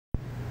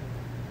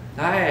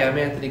Hi, I'm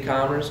Anthony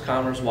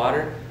Commerce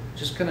Water.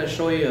 Just going to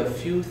show you a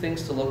few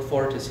things to look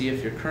for to see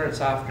if your current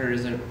softener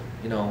isn't,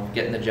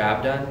 getting the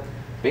job done.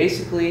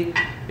 Basically,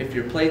 if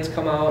your plates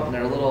come out and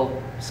they're a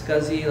little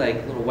scuzzy,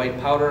 like little white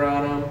powder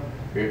on them,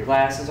 or your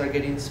glasses are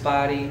getting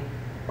spotty,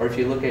 or if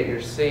you look at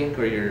your sink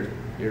or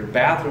your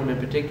bathroom in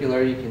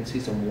particular, you can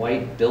see some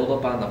white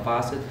buildup on the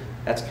faucet.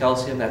 That's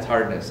calcium, that's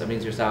hardness. That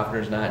means your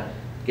softener's not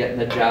getting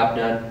the job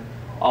done.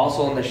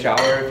 Also in the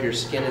shower, if your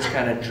skin is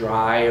kind of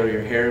dry or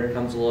your hair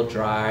becomes a little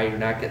dry, you're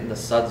not getting the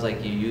suds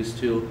like you used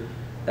to,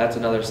 that's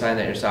another sign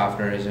that your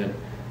softener isn't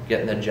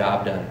getting the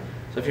job done.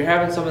 So if you're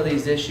having some of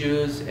these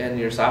issues and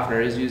your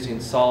softener is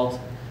using salt,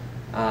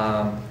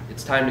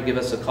 it's time to give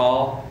us a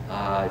call.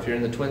 If you're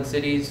in the Twin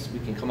Cities, we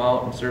can come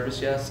out and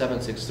service you,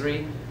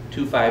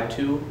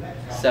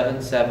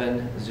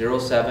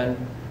 763-252-7707,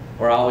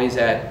 or always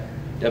at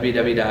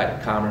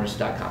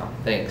www.commerce.com.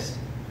 Thanks.